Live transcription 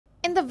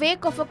In the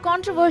wake of a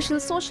controversial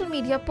social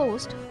media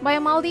post by a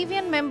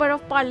Maldivian member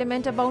of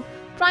parliament about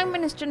Prime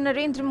Minister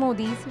Narendra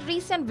Modi's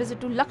recent visit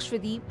to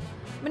Lakshadweep,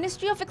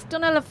 Ministry of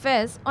External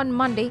Affairs on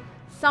Monday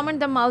summoned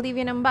the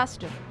Maldivian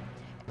ambassador,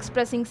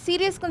 expressing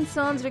serious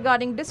concerns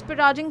regarding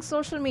disparaging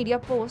social media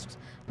posts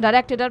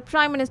directed at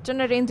Prime Minister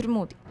Narendra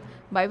Modi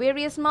by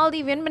various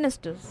Maldivian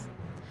ministers.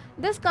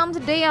 This comes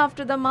a day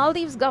after the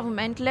Maldives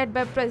government, led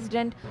by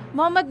President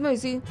Mohamed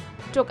Muizzi,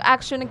 took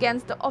action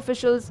against the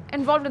officials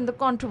involved in the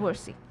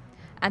controversy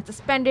and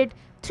suspended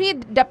 3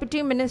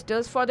 deputy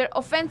ministers for their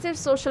offensive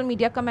social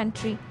media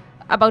commentary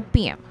about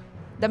PM.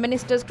 The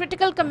ministers'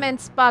 critical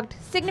comments sparked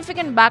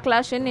significant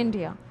backlash in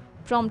India,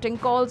 prompting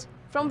calls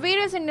from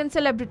various Indian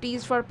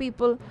celebrities for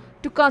people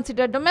to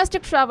consider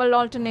domestic travel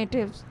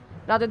alternatives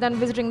rather than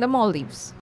visiting the Maldives.